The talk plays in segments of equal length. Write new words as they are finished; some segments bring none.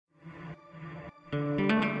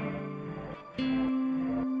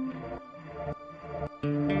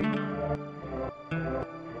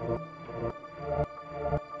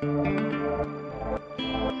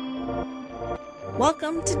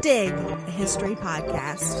Welcome to Dig, a history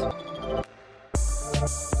podcast.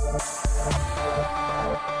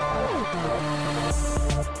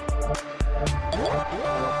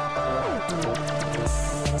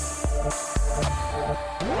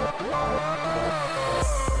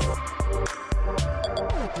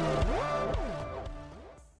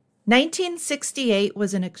 "1968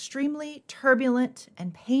 was an extremely turbulent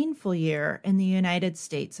and painful year in the United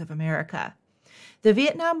States of America. The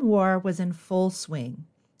Vietnam War was in full swing,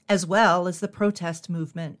 as well as the protest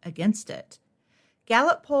movement against it.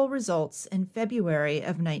 Gallup poll results in February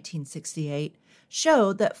of 1968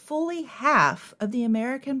 showed that fully half of the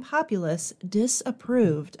American populace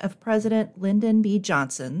disapproved of President Lyndon B.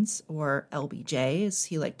 Johnson's, or LBJ as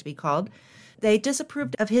he liked to be called. They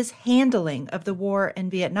disapproved of his handling of the war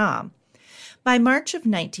in Vietnam. By March of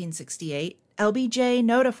 1968, LBJ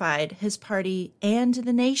notified his party and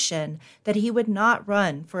the nation that he would not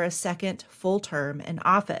run for a second full term in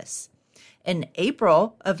office. In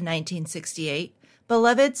April of 1968,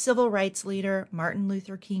 beloved civil rights leader Martin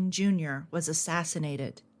Luther King Jr. was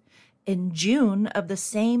assassinated. In June of the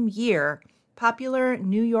same year, popular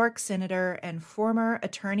New York Senator and former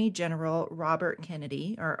Attorney General Robert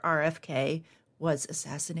Kennedy, or RFK, was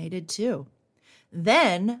assassinated too.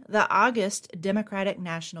 Then, the August Democratic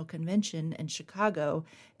National Convention in Chicago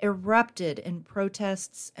erupted in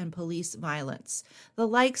protests and police violence, the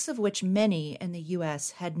likes of which many in the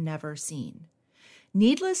U.S. had never seen.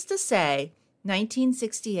 Needless to say,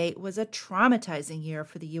 1968 was a traumatizing year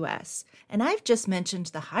for the U.S., and I've just mentioned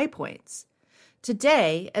the high points.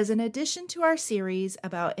 Today, as an addition to our series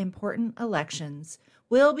about important elections,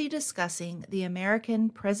 we'll be discussing the American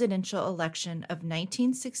presidential election of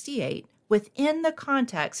 1968 within the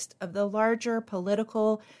context of the larger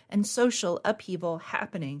political and social upheaval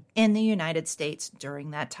happening in the United States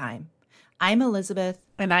during that time. I'm Elizabeth.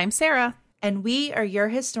 And I'm Sarah. And we are your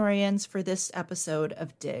historians for this episode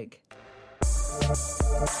of Dig.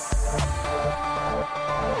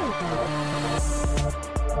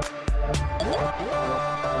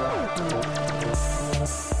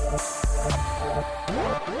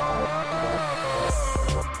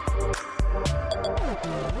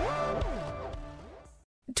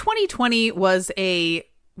 "2020 was a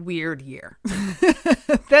weird year."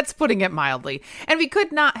 That's putting it mildly. And we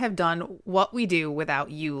could not have done what we do without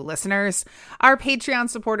you, listeners. Our Patreon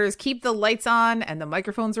supporters keep the lights on and the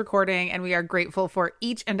microphones recording, and we are grateful for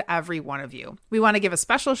each and every one of you. We want to give a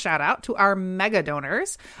special shout out to our mega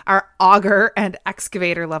donors, our auger and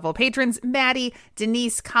excavator level patrons, Maddie,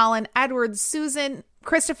 Denise, Colin, Edward, Susan,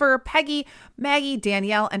 Christopher, Peggy, Maggie,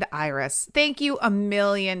 Danielle, and Iris. Thank you a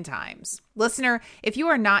million times. Listener, if you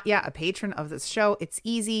are not yet a patron of this show, it's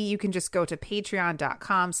easy. You can just go to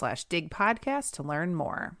patreon.com/digpodcast to learn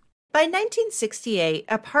more. By 1968,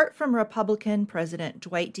 apart from Republican President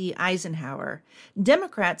Dwight D. Eisenhower,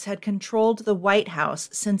 Democrats had controlled the White House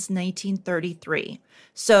since 1933,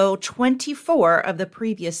 so 24 of the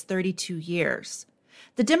previous 32 years.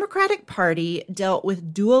 The Democratic Party dealt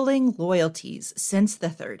with dueling loyalties since the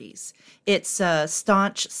 30s. Its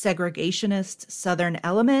staunch segregationist Southern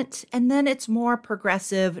element, and then its more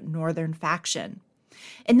progressive Northern faction.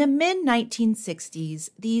 In the mid-1960s,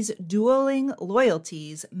 these dueling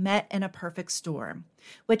loyalties met in a perfect storm,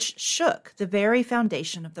 which shook the very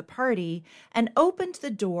foundation of the party and opened the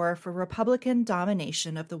door for Republican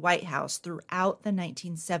domination of the White House throughout the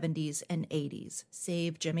 1970s and 80s,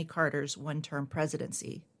 save Jimmy Carter's one-term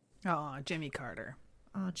presidency. Oh, Jimmy Carter.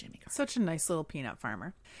 Oh, Jimmy Carter. Such a nice little peanut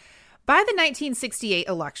farmer. By the 1968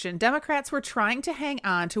 election, Democrats were trying to hang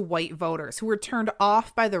on to white voters who were turned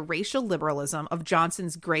off by the racial liberalism of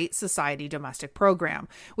Johnson's Great Society domestic program,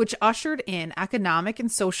 which ushered in economic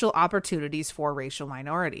and social opportunities for racial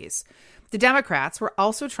minorities. The Democrats were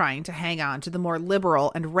also trying to hang on to the more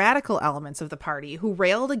liberal and radical elements of the party who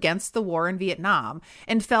railed against the war in Vietnam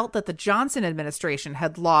and felt that the Johnson administration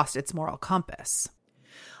had lost its moral compass.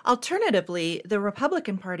 Alternatively, the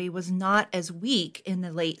Republican Party was not as weak in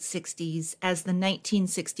the late 60s as the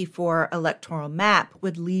 1964 electoral map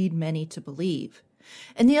would lead many to believe.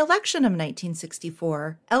 In the election of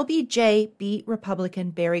 1964, LBJ beat Republican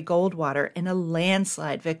Barry Goldwater in a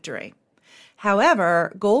landslide victory.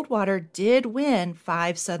 However, Goldwater did win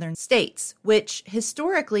 5 southern states, which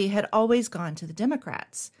historically had always gone to the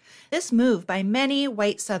Democrats. This move by many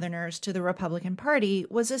white Southerners to the Republican Party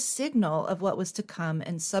was a signal of what was to come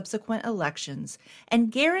in subsequent elections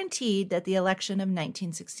and guaranteed that the election of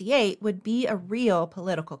 1968 would be a real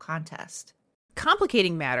political contest.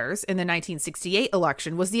 Complicating matters in the 1968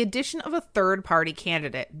 election was the addition of a third-party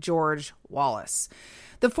candidate, George Wallace.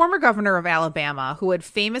 The former governor of Alabama, who had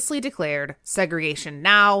famously declared segregation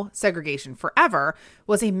now, segregation forever,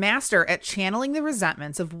 was a master at channeling the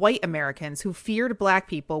resentments of white Americans who feared black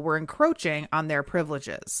people were encroaching on their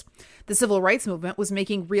privileges. The civil rights movement was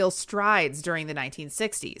making real strides during the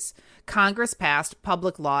 1960s. Congress passed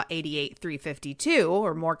Public Law 88-352,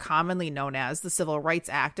 or more commonly known as the Civil Rights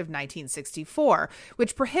Act of 1964,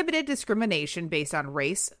 which prohibited discrimination based on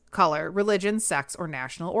race, color, religion, sex, or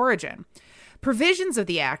national origin. Provisions of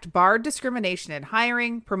the act barred discrimination in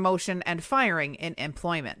hiring, promotion, and firing in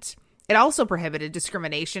employment. It also prohibited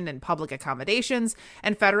discrimination in public accommodations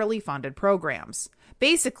and federally funded programs.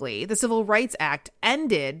 Basically, the Civil Rights Act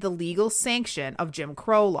ended the legal sanction of Jim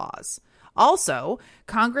Crow laws. Also,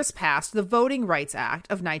 Congress passed the Voting Rights Act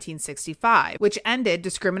of 1965, which ended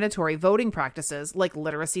discriminatory voting practices like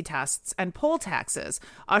literacy tests and poll taxes,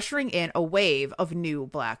 ushering in a wave of new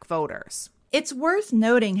black voters. It's worth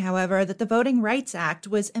noting, however, that the Voting Rights Act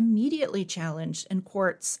was immediately challenged in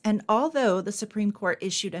courts, and although the Supreme Court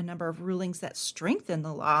issued a number of rulings that strengthened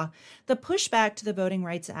the law, the pushback to the Voting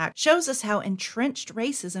Rights Act shows us how entrenched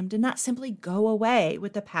racism did not simply go away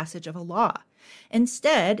with the passage of a law.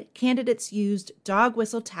 Instead, candidates used dog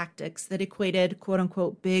whistle tactics that equated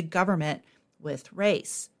quote-unquote big government with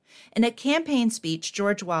race. In a campaign speech,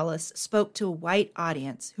 George Wallace spoke to a white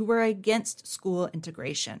audience who were against school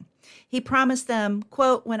integration. He promised them,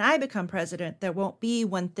 quote, "When I become president, there won't be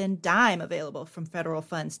one thin dime available from federal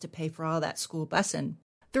funds to pay for all that school busing."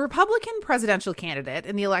 The Republican presidential candidate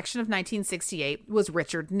in the election of 1968 was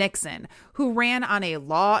Richard Nixon, who ran on a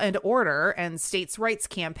law and order and states' rights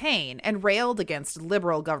campaign and railed against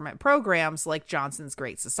liberal government programs like Johnson's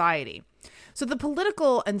Great Society. So the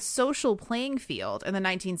political and social playing field in the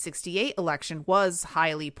 1968 election was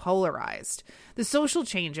highly polarized. The social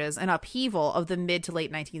changes and upheaval of the mid to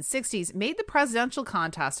late 1960s made the presidential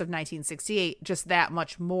contest of 1968 just that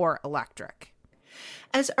much more electric.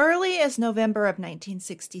 As early as November of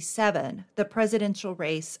 1967, the presidential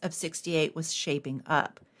race of 68 was shaping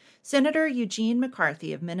up. Senator Eugene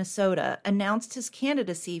McCarthy of Minnesota announced his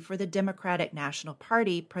candidacy for the Democratic National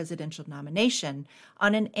Party presidential nomination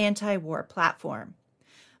on an anti-war platform.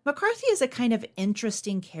 McCarthy is a kind of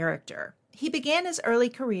interesting character. He began his early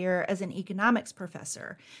career as an economics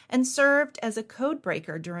professor and served as a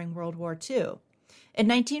codebreaker during World War II. In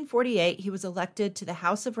 1948, he was elected to the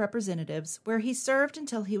House of Representatives, where he served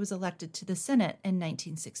until he was elected to the Senate in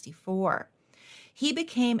 1964. He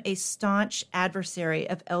became a staunch adversary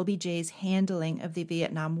of LBJ's handling of the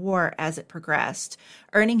Vietnam War as it progressed,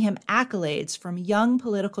 earning him accolades from young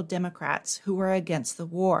political Democrats who were against the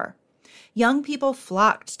war. Young people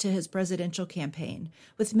flocked to his presidential campaign,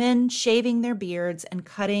 with men shaving their beards and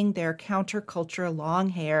cutting their counterculture long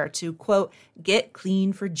hair to, quote, "get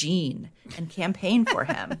clean for Gene," and campaign for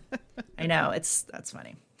him. I know, that's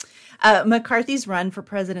funny. McCarthy's run for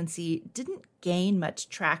presidency didn't gain much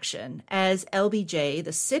traction, as LBJ,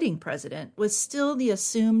 the sitting president, was still the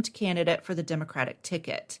assumed candidate for the Democratic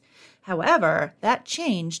ticket. However, that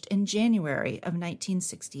changed in January of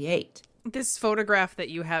 1968. This photograph that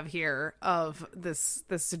you have here of this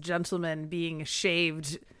gentleman being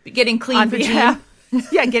shaved, getting clean for Gene.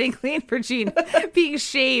 Yeah, getting clean for Gene, being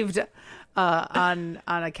shaved on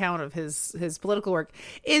account of his political work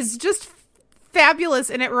is just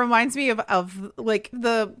fabulous, and it reminds me of like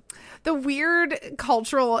the weird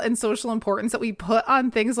cultural and social importance that we put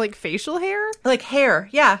on things like facial hair. Like hair,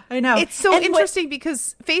 yeah, I know. It's so interesting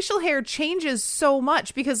because facial hair changes so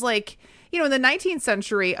much because, like, you know, in the 19th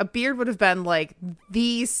century, a beard would have been like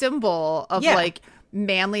the symbol of like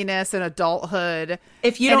manliness and adulthood.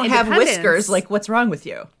 If you don't have whiskers, like, what's wrong with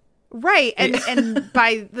you? Right. And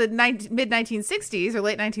by the mid 1960s or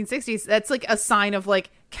late 1960s, that's like a sign of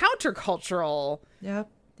like countercultural. Yep.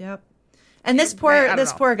 And this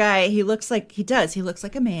poor guy, he looks like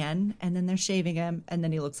a man, and then they're shaving him, and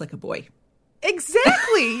then he looks like a boy.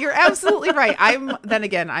 Exactly. You're absolutely right.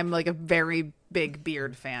 I'm like a very big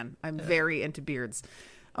beard fan. I'm very into beards.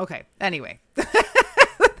 Okay. Anyway,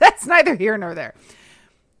 that's neither here nor there.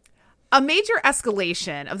 A major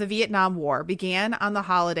escalation of the Vietnam War began on the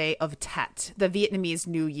holiday of Tet, the Vietnamese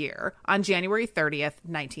New Year, on January 30th,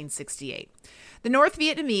 1968. The North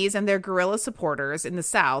Vietnamese and their guerrilla supporters in the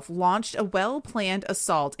South launched a well-planned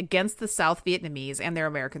assault against the South Vietnamese and their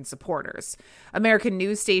American supporters. American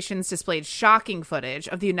news stations displayed shocking footage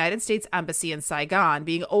of the United States Embassy in Saigon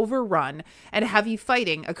being overrun and heavy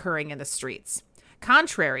fighting occurring in the streets.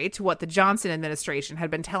 Contrary to what the Johnson administration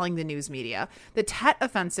had been telling the news media, the Tet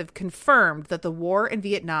Offensive confirmed that the war in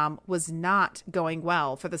Vietnam was not going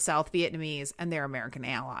well for the South Vietnamese and their American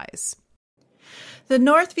allies. The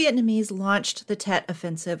North Vietnamese launched the Tet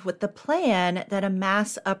Offensive with the plan that a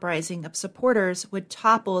mass uprising of supporters would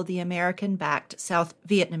topple the American-backed South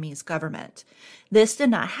Vietnamese government. This did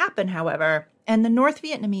not happen, however, and the North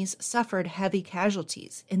Vietnamese suffered heavy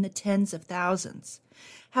casualties in the tens of thousands.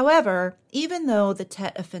 However, even though the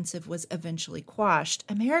Tet Offensive was eventually quashed,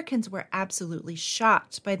 Americans were absolutely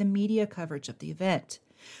shocked by the media coverage of the event.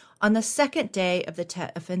 On the second day of the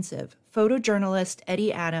Tet Offensive, photojournalist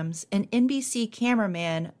Eddie Adams and NBC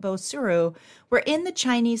cameraman Bo Suru were in the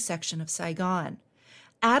Chinese section of Saigon.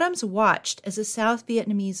 Adams watched as a South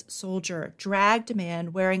Vietnamese soldier dragged a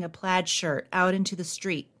man wearing a plaid shirt out into the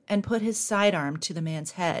street and put his sidearm to the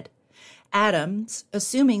man's head. Adams,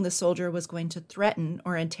 assuming the soldier was going to threaten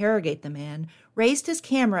or interrogate the man, raised his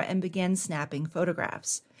camera and began snapping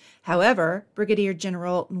photographs. However, Brigadier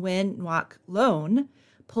General Nguyen Ngoc Loan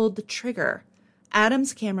pulled the trigger.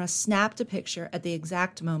 Adams' camera snapped a picture at the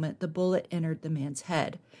exact moment the bullet entered the man's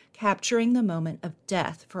head, capturing the moment of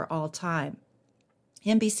death for all time.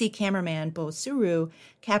 NBC cameraman Bo Suru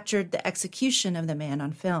captured the execution of the man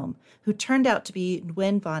on film, who turned out to be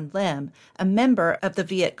Nguyen Van Lem, a member of the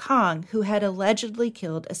Viet Cong who had allegedly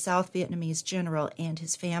killed a South Vietnamese general and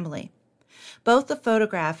his family. Both the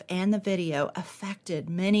photograph and the video affected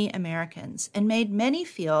many Americans and made many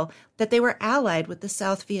feel that they were allied with the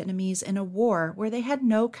South Vietnamese in a war where they had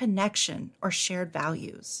no connection or shared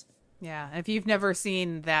values. Yeah, if you've never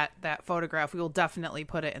seen that photograph, we will definitely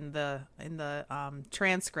put it in the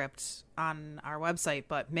transcript on our website.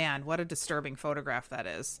 But man, what a disturbing photograph that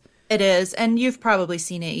is. It is, and you've probably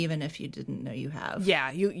seen it even if you didn't know you have. Yeah,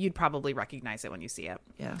 you'd probably recognize it when you see it.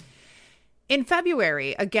 Yeah. In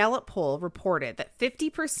February, a Gallup poll reported that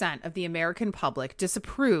 50% of the American public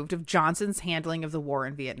disapproved of Johnson's handling of the war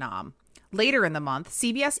in Vietnam. Later in the month,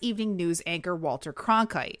 CBS Evening News anchor Walter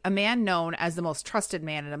Cronkite, a man known as the most trusted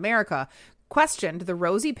man in America, questioned the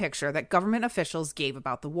rosy picture that government officials gave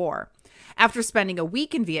about the war. After spending a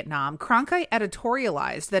week in Vietnam, Cronkite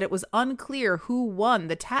editorialized that it was unclear who won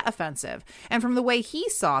the Tet Offensive, and from the way he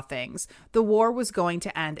saw things, the war was going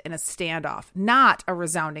to end in a standoff, not a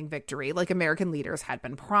resounding victory like American leaders had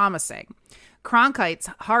been promising. Cronkite's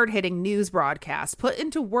hard-hitting news broadcast put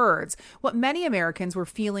into words what many Americans were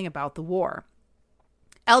feeling about the war.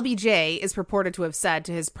 LBJ is purported to have said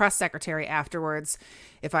to his press secretary afterwards,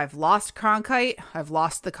 "If I've lost Cronkite, I've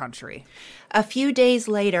lost the country." A few days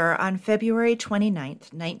later, on February 29,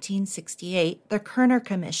 1968, the Kerner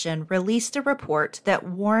Commission released a report that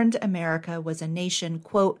warned America was a nation,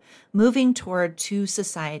 quote, moving toward two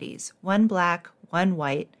societies, one black, one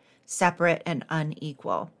white, separate and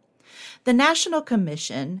unequal. The National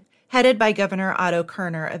Commission, headed by Governor Otto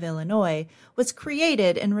Kerner of Illinois, was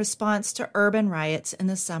created in response to urban riots in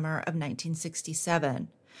the summer of 1967.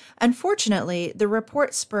 Unfortunately, the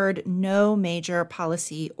report spurred no major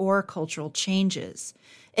policy or cultural changes.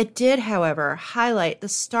 It did, however, highlight the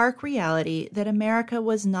stark reality that America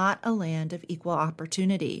was not a land of equal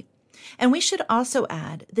opportunity. And we should also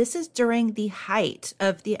add, this is during the height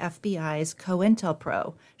of the FBI's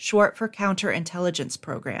COINTELPRO, short for Counterintelligence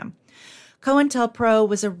Program. COINTELPRO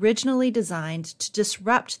was originally designed to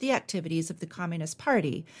disrupt the activities of the Communist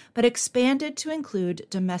Party, but expanded to include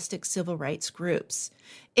domestic civil rights groups.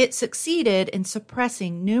 It succeeded in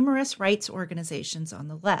suppressing numerous rights organizations on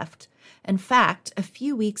the left. In fact, a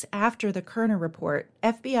few weeks after the Kerner report,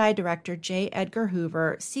 FBI Director J. Edgar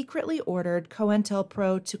Hoover secretly ordered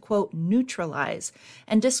COINTELPRO to, quote, neutralize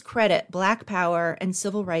and discredit Black Power and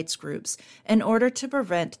civil rights groups in order to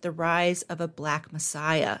prevent the rise of a Black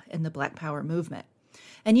Messiah in the Black Power movement.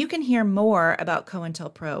 And you can hear more about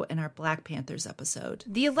COINTELPRO in our Black Panthers episode.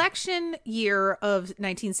 The election year of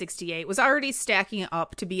 1968 was already stacking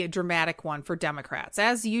up to be a dramatic one for Democrats,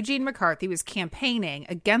 as Eugene McCarthy was campaigning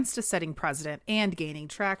against a sitting president and gaining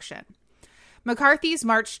traction. McCarthy's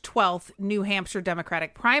March 12th New Hampshire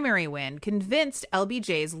Democratic primary win convinced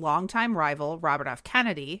LBJ's longtime rival Robert F.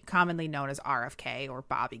 Kennedy, commonly known as RFK or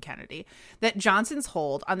Bobby Kennedy, that Johnson's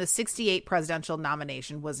hold on the 68 presidential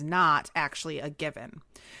nomination was not actually a given.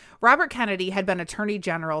 Robert Kennedy had been Attorney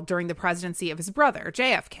General during the presidency of his brother,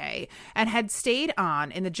 JFK, and had stayed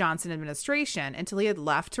on in the Johnson administration until he had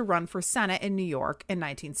left to run for Senate in New York in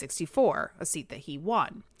 1964, a seat that he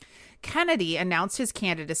won. Kennedy announced his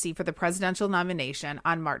candidacy for the presidential nomination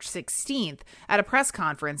on March 16th at a press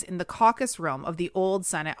conference in the caucus room of the old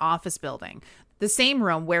Senate office building, the same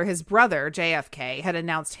room where his brother, JFK, had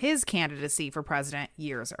announced his candidacy for president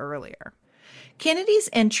years earlier. Kennedy's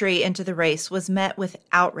entry into the race was met with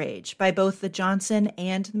outrage by both the Johnson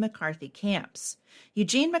and the McCarthy camps.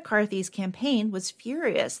 Eugene McCarthy's campaign was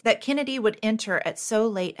furious that Kennedy would enter at so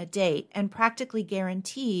late a date and practically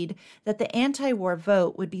guaranteed that the anti-war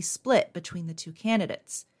vote would be split between the two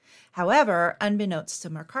candidates. However, unbeknownst to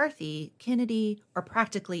McCarthy, Kennedy, or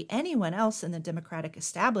practically anyone else in the Democratic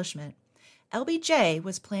establishment, LBJ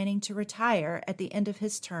was planning to retire at the end of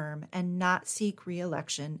his term and not seek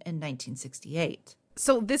re-election in 1968.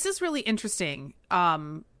 So this is really interesting.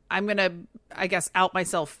 I'm going to, I guess, out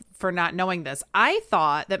myself for not knowing this. I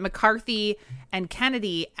thought that McCarthy and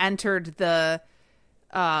Kennedy entered the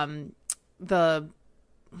oh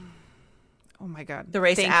my God. The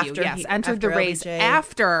race after. Yes, entered the race LBJ.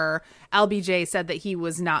 after LBJ said that he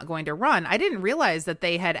was not going to run. I didn't realize that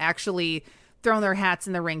they had actually thrown their hats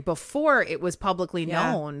in the ring before it was publicly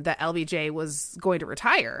known that LBJ was going to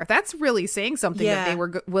retire. That's really saying something that they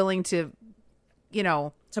were willing to,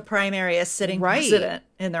 to primary a sitting president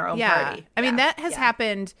in their own party. I mean, that has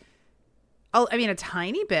happened, a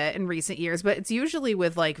tiny bit in recent years, but it's usually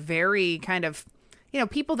with like very kind of,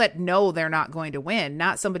 people that know they're not going to win,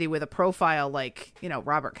 not somebody with a profile like,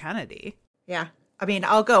 Robert Kennedy. Yeah. I mean,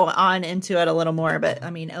 I'll go on into it a little more, but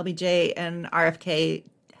I mean, LBJ and RFK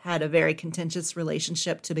had a very contentious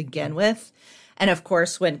relationship to begin with. And of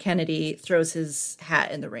course, when Kennedy throws his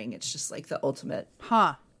hat in the ring, it's just like the ultimate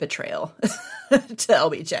betrayal to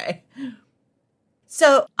LBJ.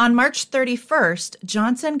 So on March 31st,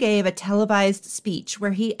 Johnson gave a televised speech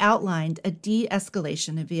where he outlined a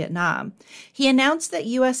de-escalation in Vietnam. He announced that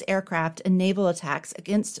U.S. aircraft and naval attacks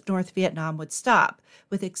against North Vietnam would stop,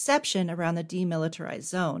 with exception around the demilitarized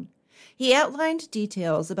zone. He outlined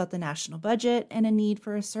details about the national budget and a need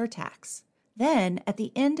for a surtax. Then, at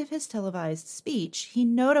the end of his televised speech, he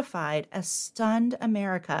notified a stunned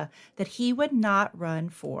America that he would not run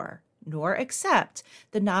for nor accept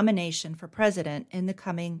the nomination for president in the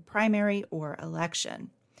coming primary or election.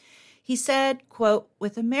 He said, quote,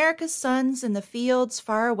 "With America's sons in the fields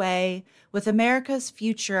far away, with America's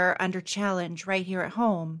future under challenge right here at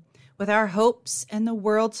home, with our hopes and the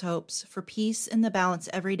world's hopes for peace in the balance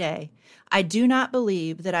every day, I do not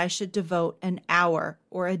believe that I should devote an hour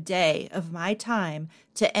or a day of my time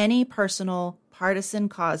to any personal partisan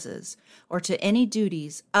causes or to any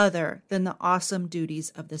duties other than the awesome duties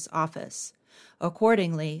of this office.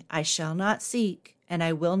 Accordingly, I shall not seek and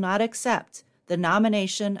I will not accept the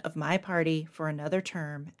nomination of my party for another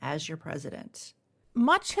term as your president."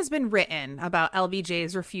 Much has been written about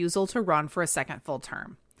LBJ's refusal to run for a second full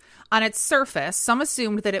term. On its surface, some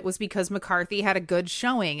assumed that it was because McCarthy had a good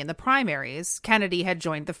showing in the primaries, Kennedy had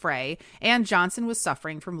joined the fray, and Johnson was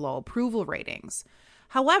suffering from low approval ratings.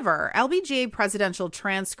 However, LBJ presidential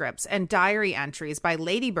transcripts and diary entries by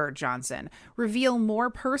Lady Bird Johnson reveal more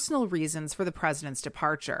personal reasons for the president's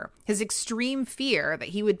departure. His extreme fear that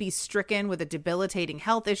he would be stricken with a debilitating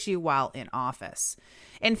health issue while in office.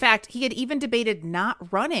 In fact, he had even debated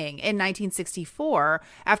not running in 1964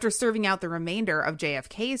 after serving out the remainder of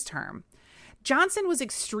JFK's term. Johnson was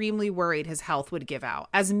extremely worried his health would give out,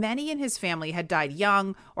 as many in his family had died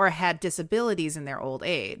young or had disabilities in their old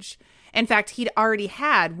age. In fact, he'd already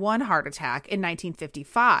had one heart attack in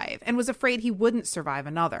 1955 and was afraid he wouldn't survive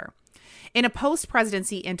another. In a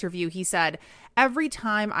post-presidency interview, he said, "Every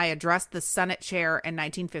time I addressed the Senate chair in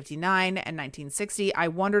 1959 and 1960, I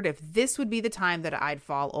wondered if this would be the time that I'd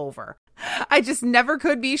fall over. I just never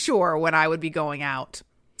could be sure when I would be going out."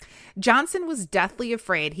 Johnson was deathly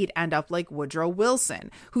afraid he'd end up like Woodrow Wilson,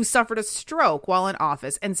 who suffered a stroke while in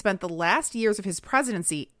office and spent the last years of his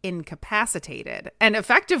presidency incapacitated. And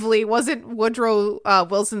effectively, wasn't Woodrow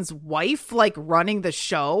Wilson's wife like running the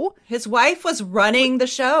show? His wife was running the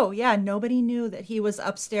show. Yeah, nobody knew that he was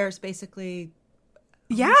upstairs basically.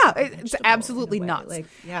 Yeah, it's absolutely nuts.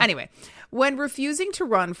 Anyway, when refusing to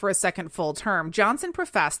run for a second full term, Johnson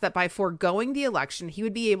professed that by foregoing the election, he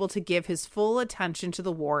would be able to give his full attention to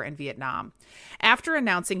the war in Vietnam. After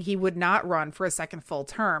announcing he would not run for a second full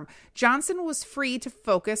term, Johnson was free to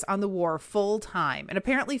focus on the war full time and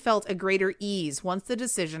apparently felt a greater ease once the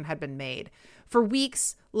decision had been made. For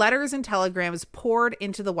weeks, letters and telegrams poured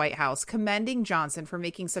into the White House commending Johnson for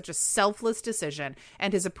making such a selfless decision,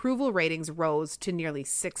 and his approval ratings rose to nearly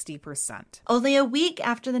 60%. Only a week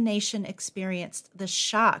after the nation experienced the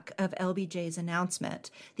shock of LBJ's announcement,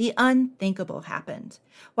 the unthinkable happened.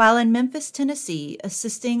 While in Memphis, Tennessee,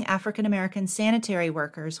 assisting African-American sanitary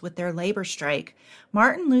workers with their labor strike,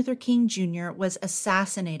 Martin Luther King Jr. was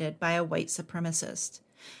assassinated by a white supremacist.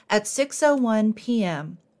 At 6:01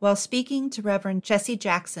 p.m., while speaking to Reverend Jesse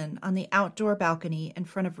Jackson on the outdoor balcony in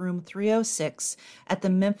front of room 306 at the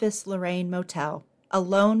Memphis Lorraine Motel, A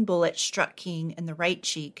lone bullet struck King in the right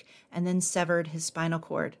cheek and then severed his spinal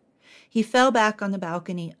cord. He fell back on the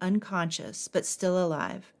balcony unconscious, but still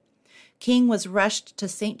alive. King was rushed to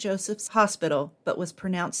St. Joseph's Hospital, but was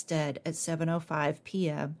pronounced dead at 7:05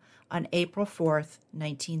 p.m. on April 4th,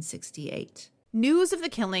 1968. News of the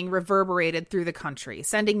killing reverberated through the country,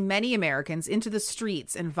 sending many Americans into the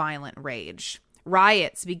streets in violent rage.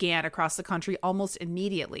 Riots began across the country almost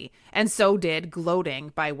immediately, and so did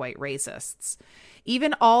gloating by white racists.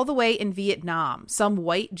 Even all the way in Vietnam, some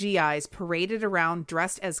white GIs paraded around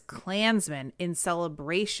dressed as Klansmen in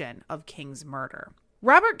celebration of King's murder.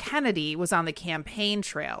 Robert Kennedy was on the campaign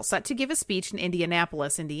trail, set to give a speech in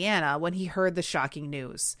Indianapolis, Indiana, when he heard the shocking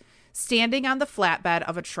news. Standing on the flatbed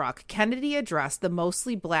of a truck, Kennedy addressed the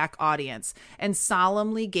mostly black audience and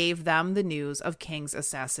solemnly gave them the news of King's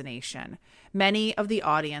assassination. Many of the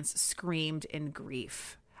audience screamed in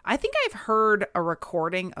grief. I think I've heard a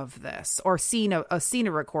recording of this or seen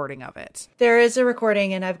a recording of it. There is a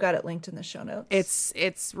recording, and I've got it linked in the show notes.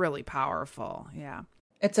 It's really powerful. Yeah.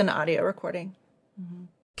 It's an audio recording. Mm-hmm.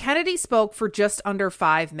 Kennedy spoke for just under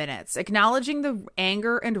 5 minutes, acknowledging the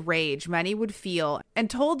anger and rage many would feel, and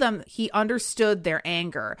told them he understood their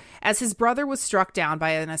anger, as his brother was struck down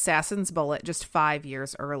by an assassin's bullet just 5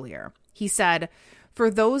 years earlier. He said, "For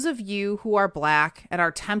those of you who are black and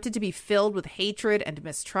are tempted to be filled with hatred and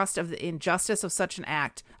mistrust of the injustice of such an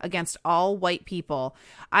act against all white people,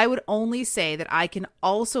 I would only say that I can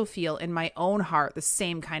also feel in my own heart the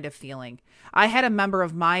same kind of feeling. I had a member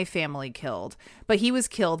of my family killed, but he was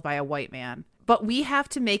killed by a white man. But we have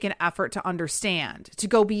to make an effort to understand, to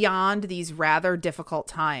go beyond these rather difficult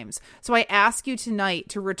times. So I ask you tonight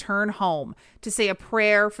to return home, to say a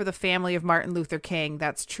prayer for the family of Martin Luther King,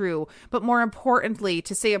 that's true, but more importantly,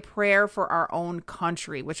 to say a prayer for our own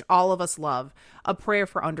country, which all of us love, a prayer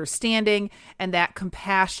for understanding and that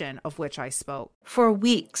compassion of which I spoke." For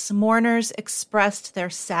weeks, mourners expressed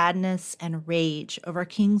their sadness and rage over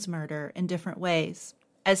King's murder in different ways.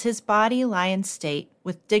 As his body lay in state,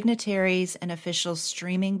 with dignitaries and officials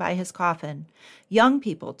streaming by his coffin, young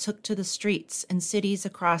people took to the streets in cities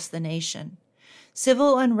across the nation.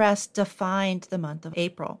 Civil unrest defined the month of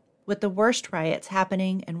April, with the worst riots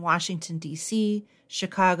happening in Washington, D.C.,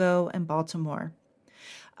 Chicago, and Baltimore.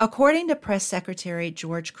 According to Press Secretary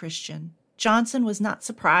George Christian, Johnson was not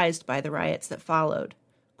surprised by the riots that followed.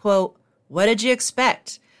 Quote, "What did you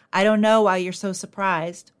expect? I don't know why you're so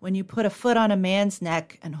surprised. When you put a foot on a man's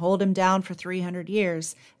neck and hold him down for 300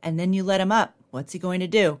 years, and then you let him up, what's he going to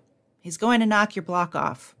do? He's going to knock your block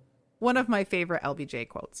off." One of my favorite LBJ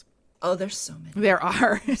quotes. Oh, there's so many. There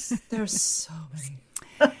are. There's so many.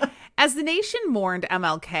 As the nation mourned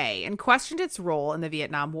MLK and questioned its role in the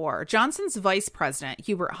Vietnam War, Johnson's vice president,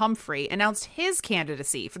 Hubert Humphrey, announced his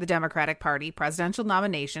candidacy for the Democratic Party presidential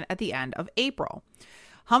nomination at the end of April.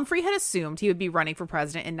 Humphrey had assumed he would be running for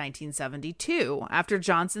president in 1972, after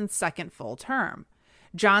Johnson's second full term.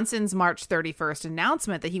 Johnson's March 31st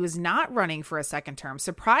announcement that he was not running for a second term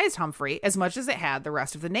surprised Humphrey as much as it had the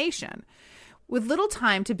rest of the nation. With little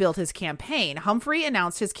time to build his campaign, Humphrey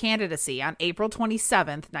announced his candidacy on April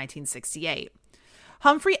 27, 1968.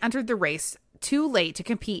 Humphrey entered the race too late to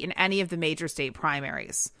compete in any of the major state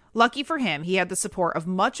primaries. Lucky for him, he had the support of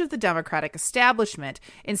much of the Democratic establishment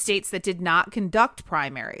in states that did not conduct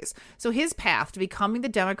primaries, so his path to becoming the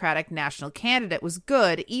Democratic national candidate was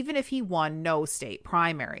good even if he won no state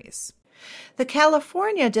primaries. The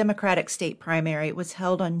California Democratic state primary was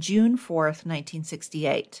held on June 4th,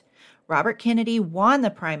 1968. Robert Kennedy won the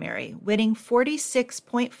primary, winning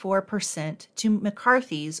 46.4% to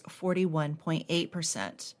McCarthy's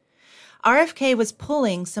 41.8%. RFK was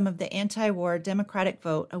pulling some of the anti-war Democratic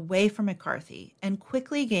vote away from McCarthy and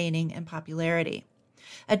quickly gaining in popularity.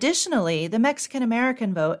 Additionally, the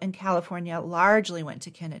Mexican-American vote in California largely went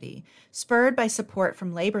to Kennedy. Spurred by support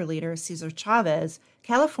from labor leader Cesar Chavez,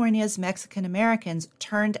 California's Mexican-Americans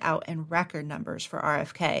turned out in record numbers for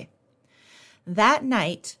RFK. That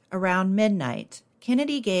night, around midnight,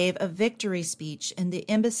 Kennedy gave a victory speech in the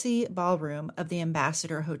Embassy Ballroom of the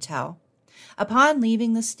Ambassador Hotel. Upon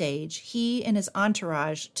leaving the stage, he and his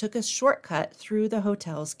entourage took a shortcut through the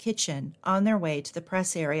hotel's kitchen on their way to the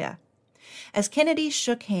press area. As Kennedy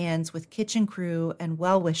shook hands with kitchen crew and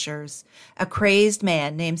well-wishers, a crazed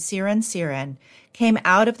man named Siran Siran came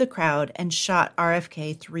out of the crowd and shot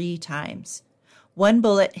RFK 3 times. One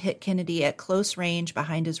bullet hit Kennedy at close range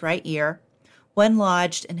behind his right ear, one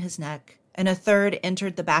lodged in his neck, and a third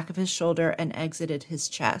entered the back of his shoulder and exited his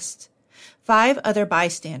chest. 5 other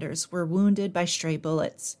bystanders were wounded by stray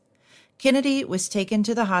bullets. Kennedy was taken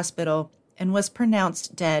to the hospital and was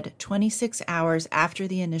pronounced dead 26 hours after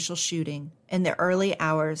the initial shooting in the early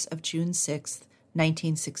hours of June 6,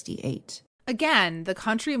 1968. Again, the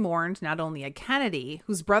country mourned not only a Kennedy,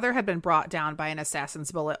 whose brother had been brought down by an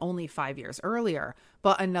assassin's bullet only 5 years earlier,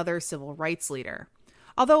 but another civil rights leader.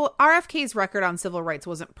 Although RFK's record on civil rights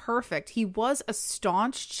wasn't perfect, he was a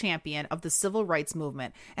staunch champion of the civil rights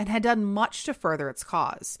movement and had done much to further its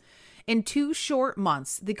cause. In 2 short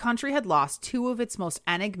months, the country had lost 2 of its most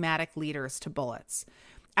enigmatic leaders to bullets.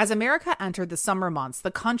 As America entered the summer months, the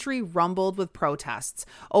country rumbled with protests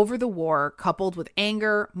over the war, coupled with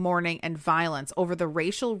anger, mourning, and violence over the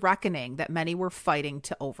racial reckoning that many were fighting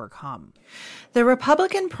to overcome. The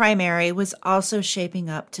Republican primary was also shaping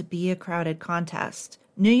up to be a crowded contest.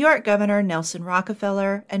 New York Governor Nelson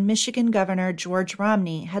Rockefeller and Michigan Governor George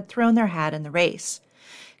Romney had thrown their hat in the race.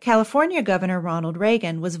 California Governor Ronald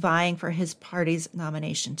Reagan was vying for his party's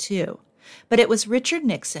nomination too. But it was Richard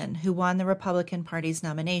Nixon who won the Republican Party's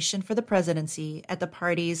nomination for the presidency at the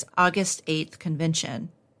party's August 8th convention.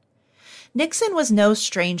 Nixon was no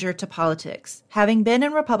stranger to politics, having been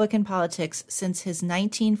in Republican politics since his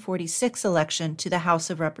 1946 election to the House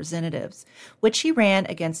of Representatives, which he ran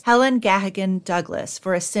against Helen Gahagan Douglas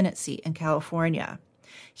for a Senate seat in California.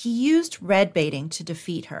 He used red baiting to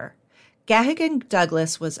defeat her. Gahagan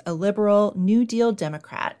Douglas was a liberal New Deal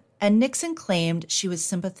Democrat, and Nixon claimed she was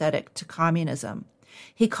sympathetic to communism.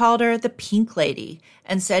 He called her the Pink Lady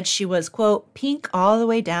and said she was, quote, pink all the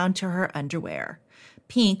way down to her underwear.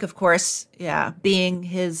 Pink, of course, being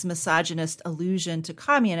his misogynist allusion to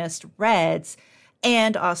communist Reds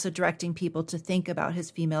and also directing people to think about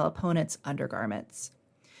his female opponent's undergarments.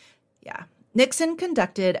 Nixon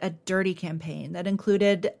conducted a dirty campaign that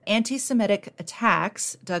included anti-Semitic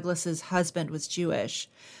attacks. Douglas's husband was Jewish.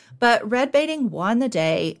 But red baiting won the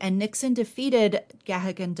day, and Nixon defeated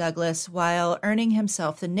Gahagan Douglas while earning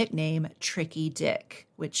himself the nickname Tricky Dick,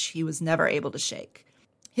 which he was never able to shake.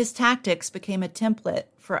 His tactics became a template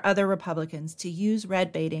for other Republicans to use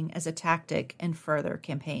red baiting as a tactic in further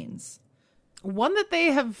campaigns. One that they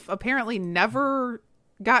have apparently never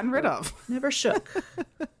gotten rid of. Never shook.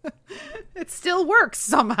 It still works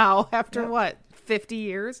somehow after 50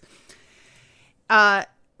 years? Well,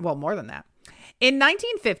 more than that. In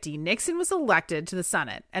 1950, Nixon was elected to the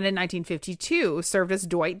Senate, and in 1952 served as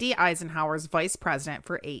Dwight D. Eisenhower's vice president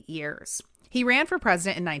for 8 years. He ran for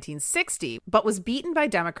president in 1960, but was beaten by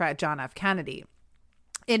Democrat John F. Kennedy.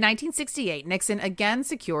 In 1968, Nixon again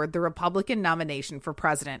secured the Republican nomination for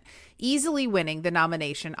president, easily winning the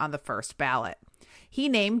nomination on the first ballot. He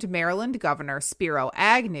named Maryland Governor Spiro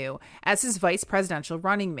Agnew as his vice presidential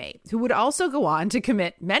running mate, who would also go on to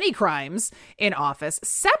commit many crimes in office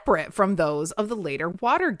separate from those of the later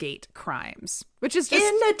Watergate crimes, which is just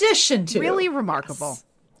in addition to really remarkable.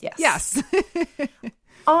 Yes.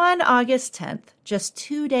 On August 10th, just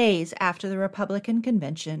 2 days after the Republican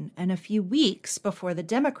convention and a few weeks before the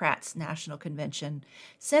Democrats' national convention,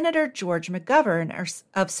 Senator George McGovern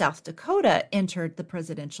of South Dakota entered the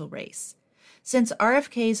presidential race. Since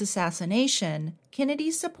RFK's assassination,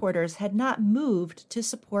 Kennedy's supporters had not moved to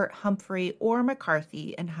support Humphrey or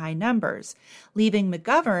McCarthy in high numbers, leaving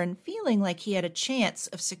McGovern feeling like he had a chance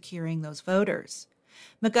of securing those voters.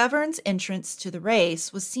 McGovern's entrance to the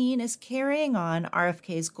race was seen as carrying on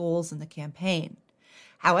RFK's goals in the campaign.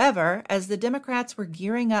 However, as the Democrats were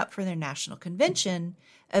gearing up for their national convention,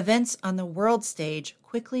 events on the world stage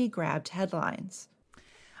quickly grabbed headlines.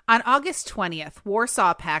 On August 20th,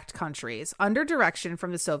 Warsaw Pact countries, under direction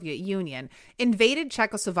from the Soviet Union, invaded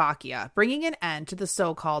Czechoslovakia, bringing an end to the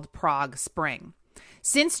so-called Prague Spring.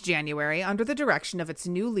 Since January, under the direction of its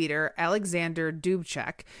new leader, Alexander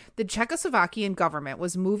Dubček, the Czechoslovakian government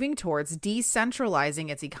was moving towards decentralizing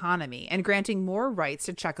its economy and granting more rights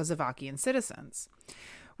to Czechoslovakian citizens.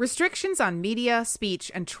 Restrictions on media,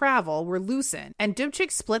 speech, and travel were loosened, and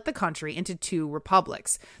Dubček split the country into 2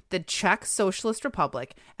 republics, the Czech Socialist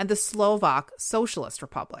Republic and the Slovak Socialist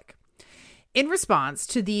Republic. In response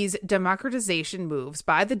to these democratization moves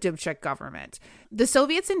by the Dubček government, the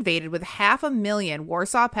Soviets invaded with 500,000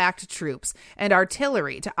 Warsaw Pact troops and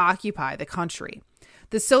artillery to occupy the country.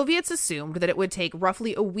 The Soviets assumed that it would take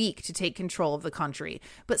roughly a week to take control of the country,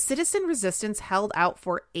 but citizen resistance held out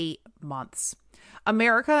for 8 months.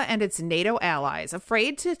 America and its NATO allies,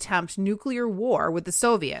 afraid to attempt nuclear war with the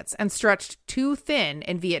Soviets and stretched too thin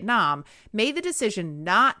in Vietnam, made the decision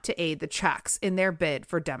not to aid the Czechs in their bid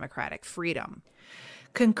for democratic freedom.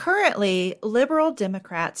 Concurrently, liberal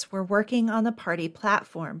Democrats were working on the party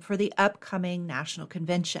platform for the upcoming national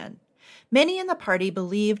convention. Many in the party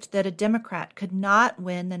believed that a Democrat could not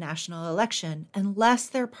win the national election unless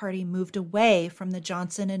their party moved away from the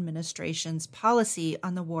Johnson administration's policy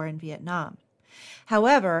on the war in Vietnam.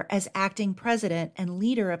 However, as acting president and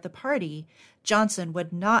leader of the party, Johnson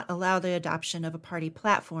would not allow the adoption of a party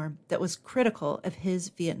platform that was critical of his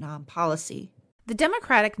Vietnam policy. The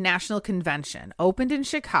Democratic National Convention opened in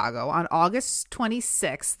Chicago on August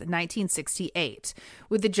 26, 1968,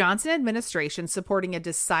 with the Johnson administration supporting a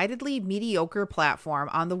decidedly mediocre platform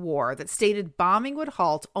on the war that stated bombing would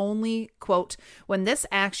halt only, quote, when this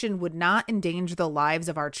action would not endanger the lives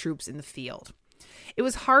of our troops in the field. It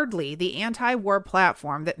was hardly the anti-war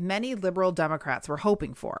platform that many liberal Democrats were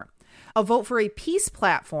hoping for. A vote for a peace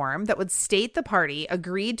platform that would state the party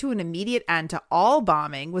agreed to an immediate end to all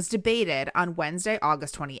bombing was debated on Wednesday,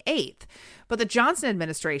 August 28th. But the Johnson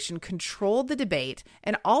administration controlled the debate,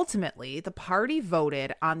 and ultimately the party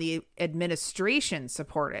voted on the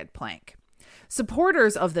administration-supported plank.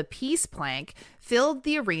 Supporters of the peace plank filled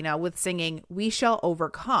the arena with singing, "We shall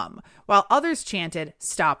overcome," while others chanted,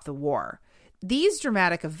 "Stop the war." These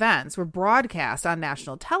dramatic events were broadcast on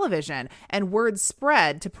national television, and word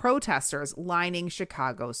spread to protesters lining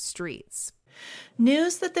Chicago's streets.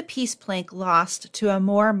 News that the peace plank lost to a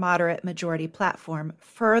more moderate majority platform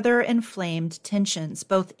further inflamed tensions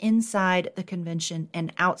both inside the convention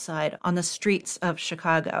and outside on the streets of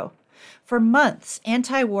Chicago. For months,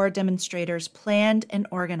 anti-war demonstrators planned and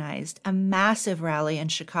organized a massive rally in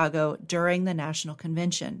Chicago during the National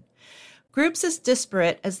Convention. Groups as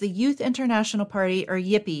disparate as the Youth International Party, or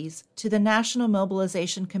Yippies, to the National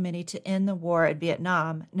Mobilization Committee to End the War in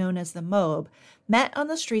Vietnam, known as the MOB, met on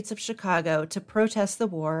the streets of Chicago to protest the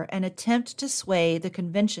war and attempt to sway the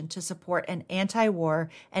convention to support an anti-war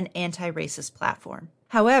and anti-racist platform.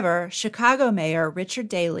 However, Chicago Mayor Richard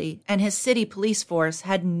Daley and his city police force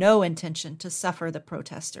had no intention to suffer the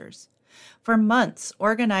protesters. For months,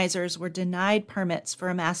 organizers were denied permits for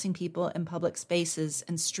amassing people in public spaces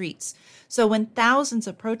and streets, so when thousands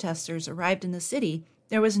of protesters arrived in the city,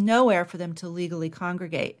 there was nowhere for them to legally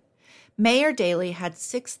congregate. Mayor Daley had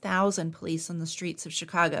 6,000 police on the streets of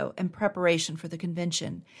Chicago in preparation for the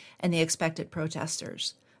convention and the expected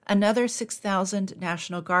protesters. Another 6,000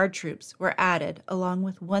 National Guard troops were added, along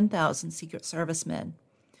with 1,000 Secret Service men.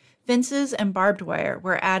 Fences and barbed wire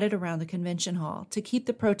were added around the convention hall to keep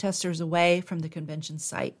the protesters away from the convention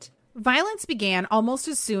site. Violence began almost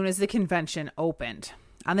as soon as the convention opened.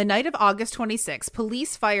 On the night of August 26,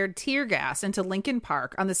 police fired tear gas into Lincoln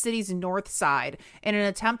Park on the city's north side in an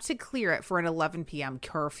attempt to clear it for an 11 p.m.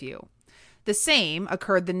 curfew. The same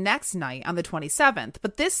occurred the next night on the 27th,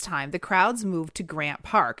 but this time the crowds moved to Grant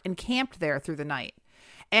Park and camped there through the night.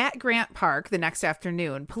 At Grant Park the next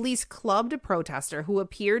afternoon, police clubbed a protester who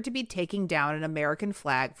appeared to be taking down an American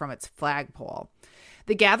flag from its flagpole.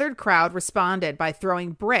 The gathered crowd responded by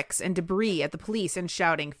throwing bricks and debris at the police and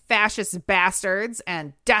shouting, "Fascist bastards"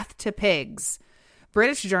 and "Death to pigs."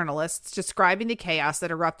 British journalists describing the chaos that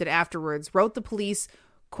erupted afterwards wrote the police,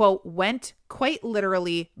 quote, went quite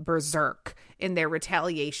literally berserk in their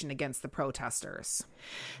retaliation against the protesters.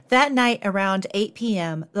 That night around 8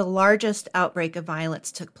 p.m., the largest outbreak of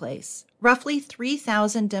violence took place. Roughly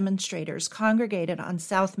 3,000 demonstrators congregated on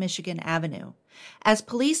South Michigan Avenue. As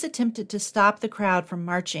police attempted to stop the crowd from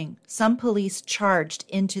marching, some police charged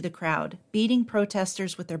into the crowd, beating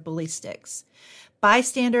protesters with their bully sticks.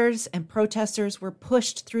 Bystanders and protesters were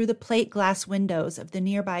pushed through the plate glass windows of the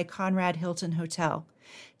nearby Conrad Hilton Hotel.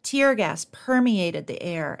 Tear gas permeated the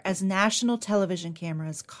air as national television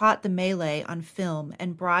cameras caught the melee on film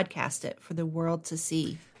and broadcast it for the world to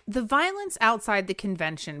see. The violence outside the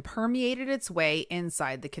convention permeated its way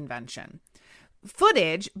inside the convention.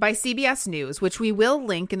 Footage by CBS News, which we will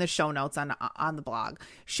link in the show notes on the blog,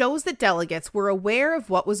 shows that delegates were aware of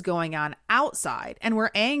what was going on outside and were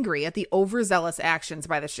angry at the overzealous actions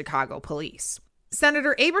by the Chicago police.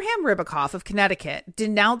 Senator Abraham Ribicoff of Connecticut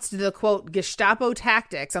denounced the, quote, Gestapo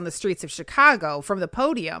tactics on the streets of Chicago from the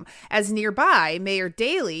podium, as nearby Mayor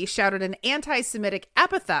Daley shouted an anti-Semitic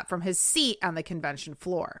epithet from his seat on the convention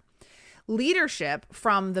floor. Leadership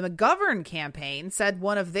from the McGovern campaign said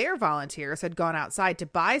one of their volunteers had gone outside to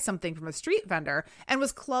buy something from a street vendor and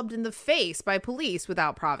was clubbed in the face by police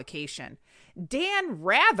without provocation. Dan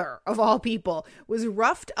Rather, of all people, was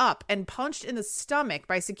roughed up and punched in the stomach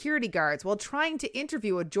by security guards while trying to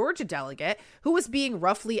interview a Georgia delegate who was being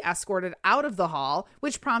roughly escorted out of the hall,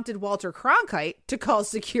 which prompted Walter Cronkite to call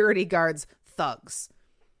security guards thugs.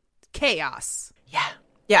 Chaos.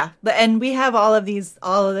 Yeah. And we have all of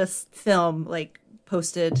this film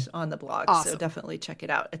posted on the blog. Awesome. So definitely check it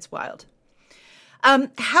out. It's wild.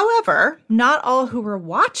 However, not all who were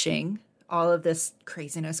watching all of this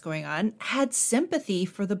craziness going on had sympathy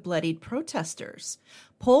for the bloodied protesters.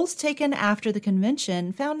 Polls taken after the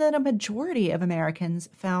convention found that a majority of Americans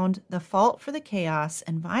found the fault for the chaos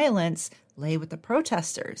and violence lay with the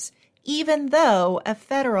protesters, even though a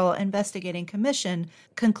federal investigating commission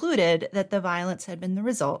concluded that the violence had been the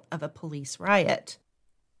result of a police riot.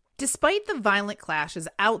 Despite the violent clashes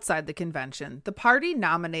outside the convention, the party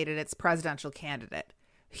nominated its presidential candidate.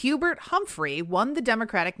 Hubert Humphrey won the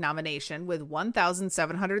Democratic nomination with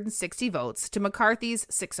 1,760 votes to McCarthy's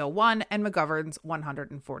 601 and McGovern's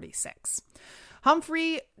 146.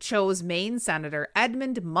 Humphrey chose Maine Senator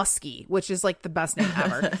Edmund Muskie, which is like the best name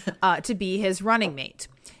ever, to be his running mate.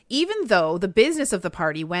 Even though the business of the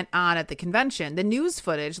party went on at the convention, the news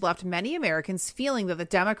footage left many Americans feeling that the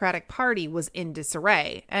Democratic Party was in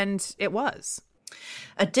disarray, and it was.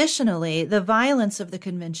 Additionally, the violence of the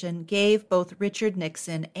convention gave both Richard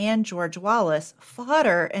Nixon and George Wallace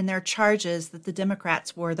fodder in their charges that the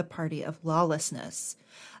Democrats were the party of lawlessness.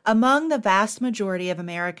 Among the vast majority of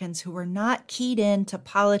Americans who were not keyed into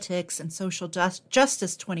politics and social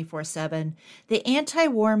justice 24/7, the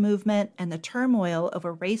anti-war movement and the turmoil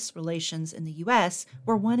over race relations in the U.S.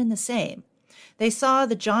 were one and the same. They saw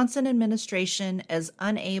the Johnson administration as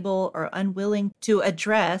unable or unwilling to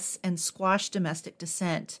address and squash domestic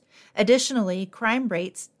dissent. Additionally, crime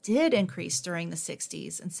rates did increase during the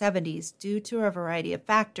 60s and 70s due to a variety of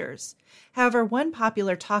factors. However, one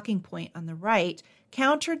popular talking point on the right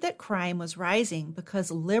countered that crime was rising because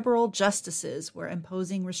liberal justices were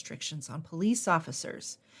imposing restrictions on police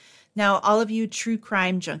officers. Now, all of you true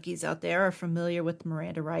crime junkies out there are familiar with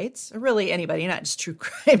Miranda rights, or really anybody, not just true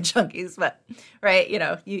crime junkies, but, right,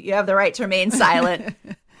 you have the right to remain silent.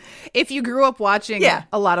 If you grew up watching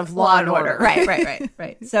a lot of Law and Order.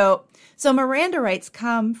 Right. So Miranda rights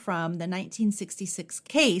come from the 1966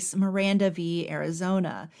 case Miranda v.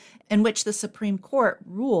 Arizona, in which the Supreme Court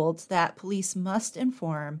ruled that police must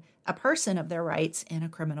inform a person of their rights in a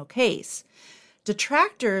criminal case.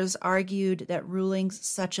 Detractors argued that rulings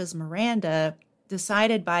such as Miranda,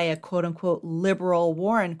 decided by a quote-unquote liberal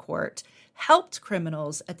Warren court, helped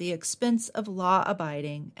criminals at the expense of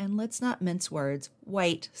law-abiding, and let's not mince words,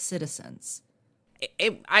 white citizens.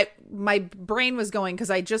 My brain was going because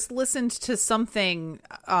I just listened to something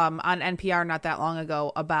on NPR not that long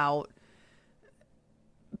ago about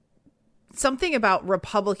something about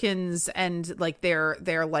Republicans and like their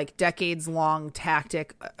like decades long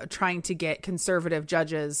tactic trying to get conservative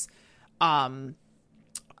judges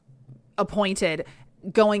appointed,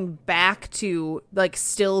 going back to like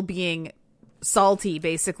still being salty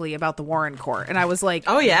basically about the Warren Court. And I was like,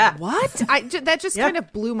 oh yeah, what? That just kind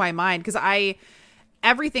of blew my mind, because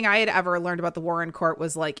everything I had ever learned about the Warren Court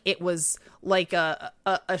was like, it was like a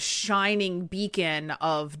shining beacon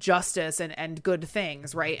of justice and good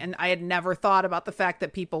things, right? And I had never thought about the fact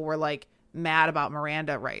that people were like mad about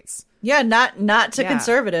Miranda rights. Yeah, not to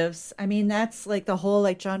conservatives. I mean, that's like the whole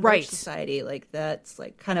like John Birch Society, like that's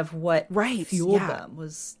like kind of what fueled them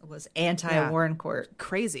was anti-Warren Court.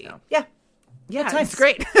 Crazy. So, yeah, it's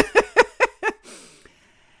great.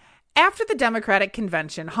 After the Democratic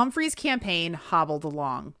convention, Humphrey's campaign hobbled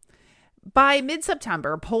along. By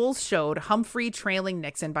mid-September, polls showed Humphrey trailing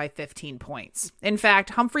Nixon by 15 points. In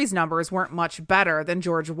fact, Humphrey's numbers weren't much better than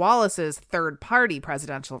George Wallace's third-party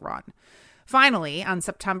presidential run. Finally, on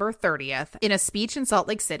September 30th, in a speech in Salt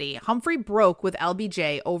Lake City, Humphrey broke with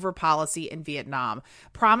LBJ over policy in Vietnam,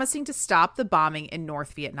 promising to stop the bombing in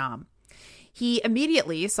North Vietnam. He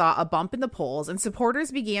immediately saw a bump in the polls, and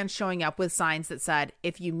supporters began showing up with signs that said,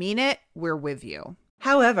 "If you mean it, we're with you."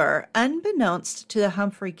 However, unbeknownst to the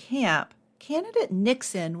Humphrey camp, candidate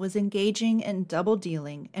Nixon was engaging in double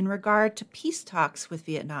dealing in regard to peace talks with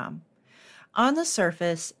Vietnam. On the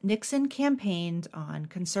surface, Nixon campaigned on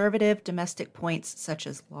conservative domestic points such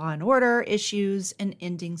as law and order issues and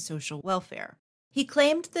ending social welfare. He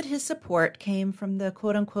claimed that his support came from the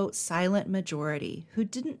quote-unquote silent majority who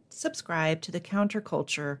didn't subscribe to the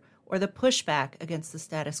counterculture or the pushback against the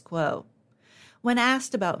status quo. When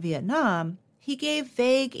asked about Vietnam, he gave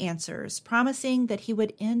vague answers, promising that he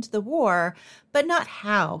would end the war, but not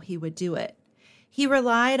how he would do it. He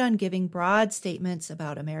relied on giving broad statements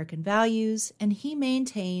about American values, and he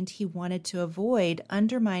maintained he wanted to avoid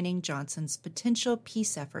undermining Johnson's potential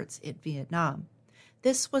peace efforts in Vietnam.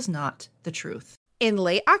 This was not the truth. In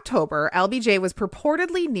late October, LBJ was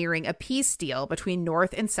purportedly nearing a peace deal between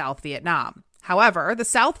North and South Vietnam. However, the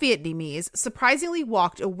South Vietnamese surprisingly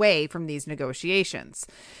walked away from these negotiations.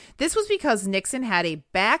 This was because Nixon had a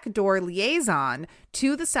backdoor liaison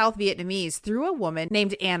to the South Vietnamese through a woman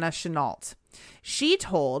named Anna Chennault. She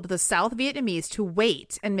told the South Vietnamese to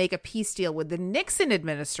wait and make a peace deal with the Nixon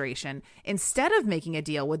administration instead of making a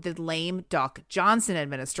deal with the lame duck Johnson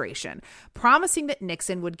administration, promising that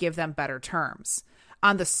Nixon would give them better terms.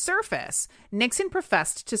 On the surface, Nixon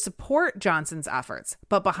professed to support Johnson's efforts,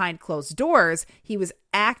 but behind closed doors, he was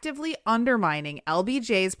actively undermining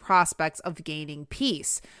LBJ's prospects of gaining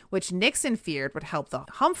peace, which Nixon feared would help the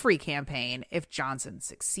Humphrey campaign if Johnson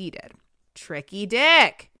succeeded. Tricky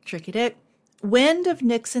Dick. Tricky Dick. Wind of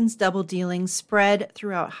Nixon's double dealing spread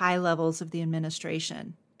throughout high levels of the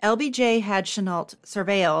administration. LBJ had Chennault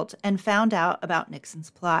surveilled and found out about Nixon's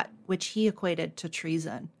plot, which he equated to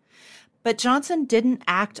treason. But Johnson didn't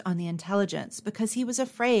act on the intelligence because he was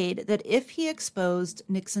afraid that if he exposed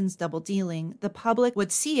Nixon's double dealing, the public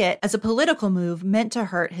would see it as a political move meant to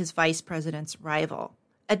hurt his vice president's rival.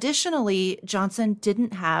 Additionally, Johnson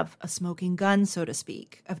didn't have a smoking gun, so to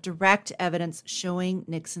speak, of direct evidence showing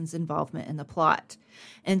Nixon's involvement in the plot.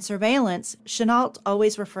 In surveillance, Chennault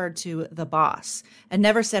always referred to the boss and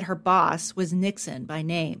never said her boss was Nixon by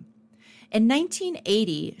name. In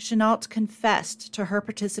 1980, Chennault confessed to her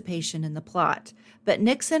participation in the plot, but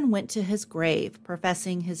Nixon went to his grave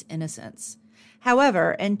professing his innocence.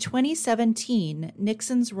 However, in 2017,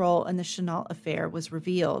 Nixon's role in the Chennault affair was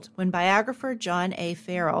revealed when biographer John A.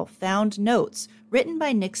 Farrell found notes written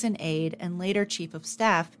by Nixon aide and later Chief of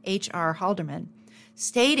Staff H.R. Haldeman,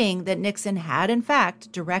 stating that Nixon had, in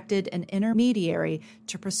fact, directed an intermediary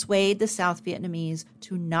to persuade the South Vietnamese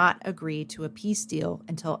to not agree to a peace deal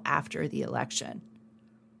until after the election.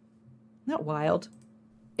 Isn't that wild?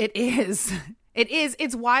 It is. It is.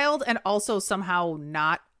 It's wild and also somehow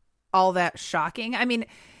not all that shocking. I mean,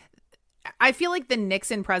 I feel like the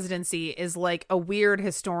Nixon presidency is like a weird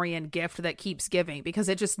historian gift that keeps giving because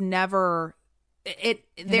it just never it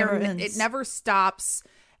never stops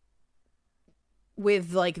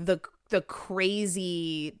with like the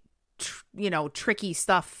crazy tricky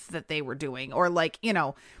stuff that they were doing, or like,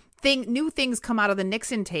 new things come out of the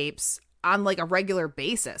Nixon tapes on like a regular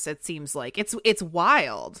basis. It seems like it's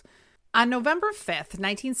wild. On November 5th,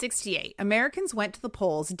 1968, Americans went to the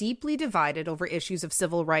polls deeply divided over issues of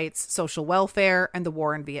civil rights, social welfare, and the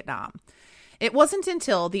war in Vietnam. It wasn't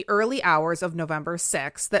until the early hours of November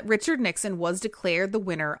 6th that Richard Nixon was declared the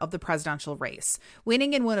winner of the presidential race,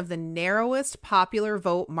 winning in one of the narrowest popular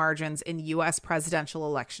vote margins in U.S. presidential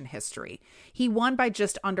election history. He won by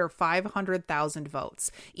just under 500,000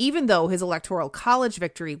 votes, even though his Electoral College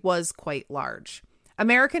victory was quite large.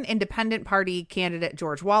 American Independent Party candidate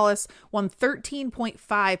George Wallace won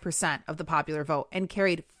 13.5% of the popular vote and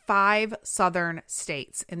carried 5 southern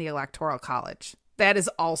states in the Electoral College. That is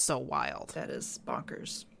also wild. That is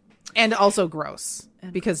bonkers. And also gross,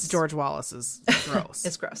 because George Wallace is gross.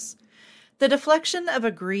 It's gross. The deflection of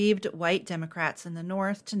aggrieved white Democrats in the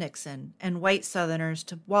North to Nixon and white Southerners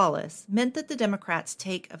to Wallace meant that the Democrats'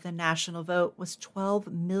 take of the national vote was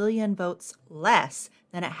 12 million votes less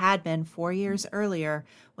than it had been 4 years earlier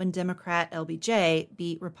when Democrat LBJ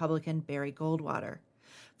beat Republican Barry Goldwater.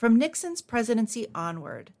 From Nixon's presidency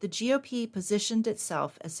onward, the GOP positioned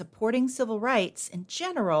itself as supporting civil rights in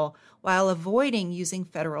general while avoiding using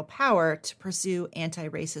federal power to pursue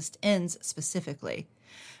anti-racist ends specifically.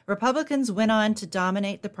 Republicans went on to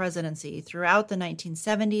dominate the presidency throughout the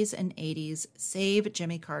 1970s and 80s, save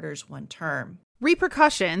Jimmy Carter's one term.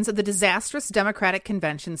 Repercussions of the disastrous Democratic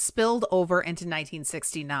convention spilled over into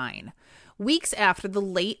 1969. Weeks after the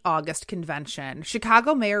late August convention,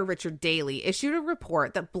 Chicago Mayor Richard Daley issued a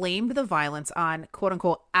report that blamed the violence on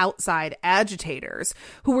quote-unquote outside agitators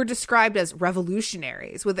who were described as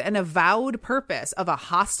revolutionaries with an avowed purpose of a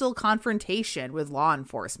hostile confrontation with law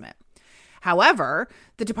enforcement. However,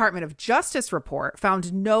 the Department of Justice report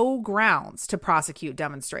found no grounds to prosecute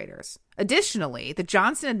demonstrators. Additionally, the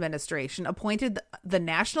Johnson administration appointed the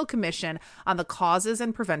National Commission on the Causes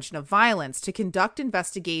and Prevention of Violence to conduct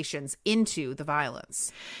investigations into the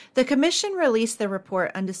violence. The commission released their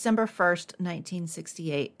report on December 1st,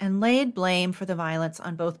 1968, and laid blame for the violence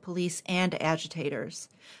on both police and agitators.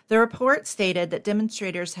 The report stated that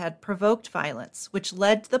demonstrators had provoked violence, which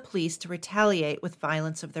led the police to retaliate with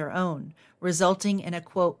violence of their own, resulting in a,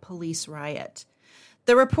 quote, police riot.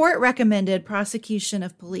 The report recommended prosecution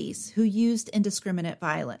of police who used indiscriminate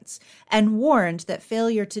violence and warned that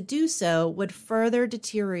failure to do so would further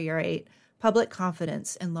deteriorate public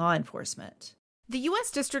confidence in law enforcement. The U.S.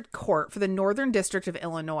 District Court for the Northern District of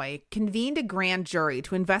Illinois convened a grand jury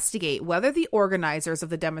to investigate whether the organizers of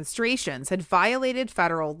the demonstrations had violated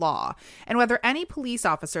federal law and whether any police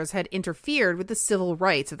officers had interfered with the civil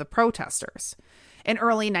rights of the protesters. In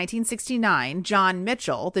early 1969, John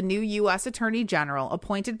Mitchell, the new U.S. Attorney General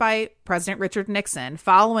appointed by President Richard Nixon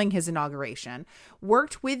following his inauguration,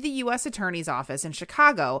 worked with the U.S. Attorney's Office in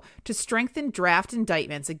Chicago to strengthen draft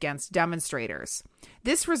indictments against demonstrators.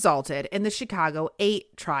 This resulted in the Chicago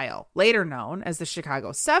 8 trial, later known as the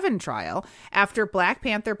Chicago 7 trial, after Black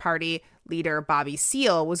Panther Party leader Bobby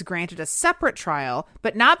Seale was granted a separate trial,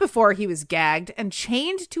 but not before he was gagged and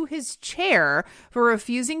chained to his chair for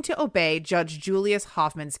refusing to obey Judge Julius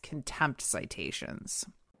Hoffman's contempt citations.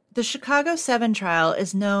 The Chicago 7 trial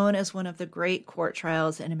is known as one of the great court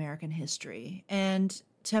trials in American history, and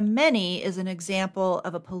to many is an example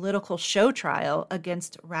of a political show trial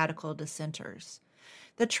against radical dissenters.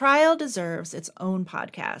 The trial deserves its own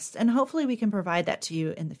podcast, and hopefully we can provide that to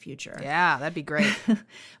you in the future. Yeah, that'd be great.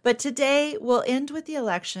 But today we'll end with the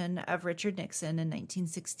election of Richard Nixon in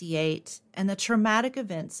 1968 and the traumatic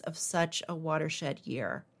events of such a watershed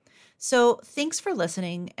year. So thanks for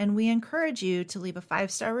listening, and we encourage you to leave a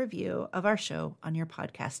 5-star review of our show on your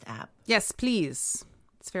podcast app. Yes, please.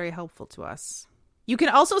 It's very helpful to us. You can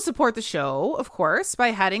also support the show, of course,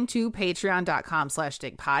 by heading to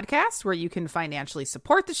patreon.com/digpodcast, where you can financially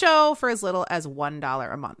support the show for as little as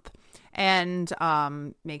 $1 a month. And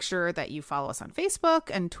make sure that you follow us on Facebook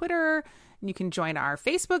and Twitter. And you can join our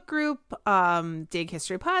Facebook group, Dig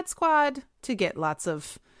History Pod Squad, to get lots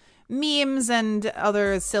of memes and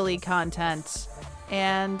other silly content.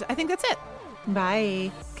 And I think that's it.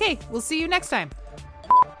 Bye. Okay, we'll see you next time.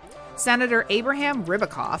 Senator Abraham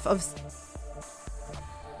Ribicoff of...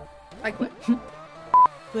 I quit.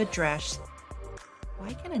 Good trash.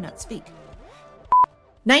 Why can I not speak?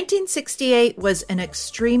 1968 was an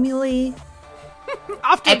extremely...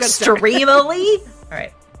 Off to a good start. Extremely? All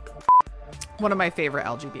right. One of my favorite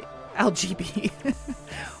LGB. LGB.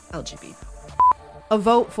 A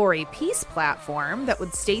vote for a peace platform that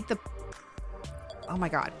would state the... Oh my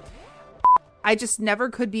God. I just never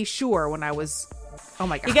could be sure when I was... Oh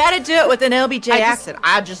my God. You got to do it with an LBJ accent.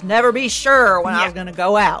 I'd just never be sure when I was going to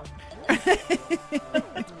go out.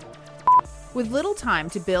 With little time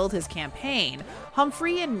to build his campaign,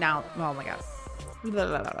 Humphrey announced... Oh my God.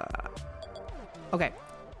 Okay.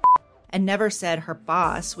 And never said her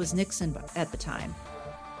boss was Nixon at the time.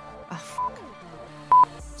 Oh, fuck.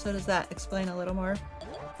 So does that explain a little more?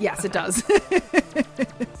 Yes, it does.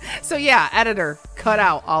 So yeah, editor, cut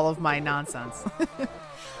out all of my nonsense.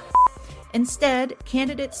 Instead,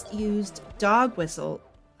 candidates used dog whistle.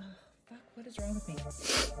 Oh, fuck, what is wrong with me?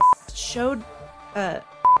 Showed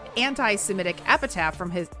Anti-Semitic epitaph from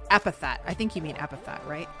his epithet. I think you mean epithet,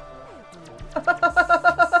 right?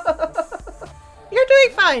 You're doing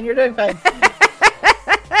fine. You're doing fine.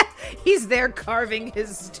 He's there carving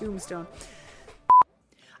his tombstone.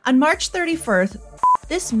 On March 31st,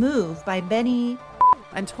 this move by Benny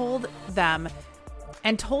and told them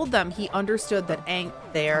he understood that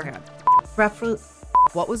there roughly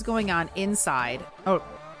what was going on inside. Oh,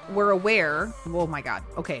 we're aware. Oh my God.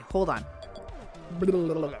 Okay, hold on.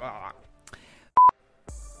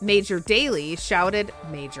 Major Daley shouted,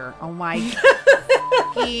 Major. Oh my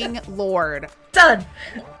fucking Lord. Done.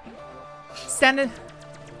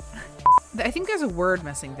 I think there's a word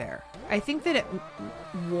missing there. I think that it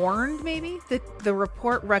warned, maybe, that the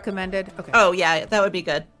report recommended. Okay. Oh, yeah, that would be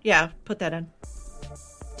good. Yeah, put that in.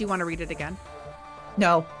 Do you want to read it again?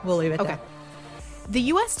 No, we'll leave it there. The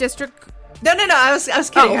U.S. District... No, I was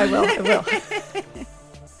kidding. Oh. I will.